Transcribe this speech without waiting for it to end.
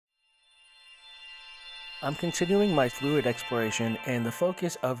I'm continuing my fluid exploration, and the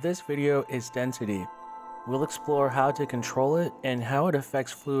focus of this video is density. We'll explore how to control it and how it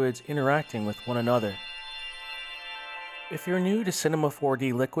affects fluids interacting with one another. If you're new to Cinema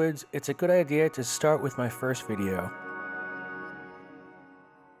 4D liquids, it's a good idea to start with my first video.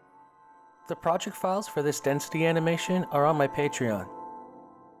 The project files for this density animation are on my Patreon.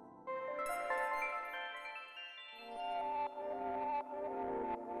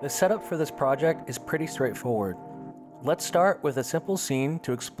 The setup for this project is pretty straightforward. Let's start with a simple scene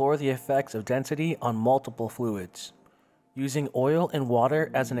to explore the effects of density on multiple fluids. Using oil and water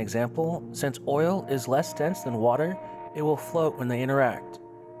as an example, since oil is less dense than water, it will float when they interact.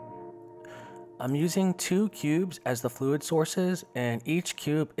 I'm using 2 cubes as the fluid sources, and each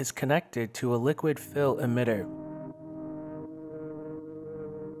cube is connected to a liquid fill emitter.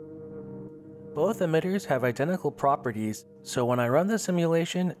 Both emitters have identical properties, so when I run the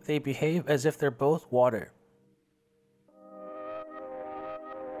simulation, they behave as if they're both water.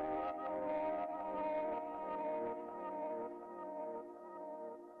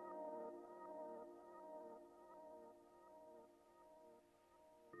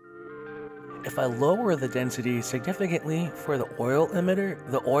 If I lower the density significantly for the oil emitter,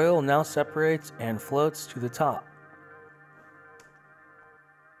 the oil now separates and floats to the top.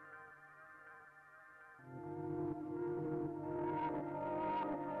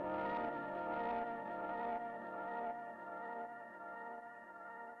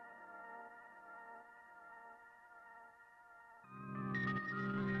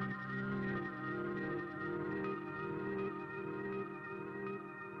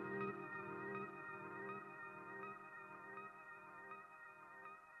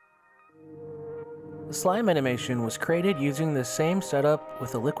 The slime animation was created using the same setup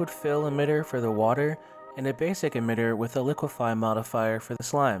with a liquid fill emitter for the water and a basic emitter with a liquefy modifier for the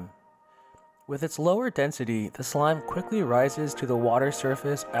slime. With its lower density, the slime quickly rises to the water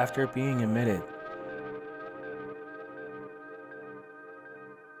surface after being emitted.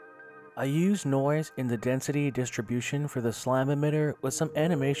 I use noise in the density distribution for the slime emitter with some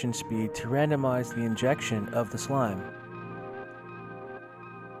animation speed to randomize the injection of the slime.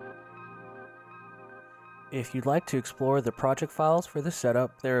 If you'd like to explore the project files for this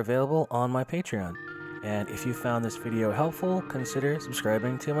setup, they're available on my Patreon. And if you found this video helpful, consider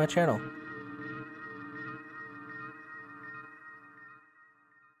subscribing to my channel.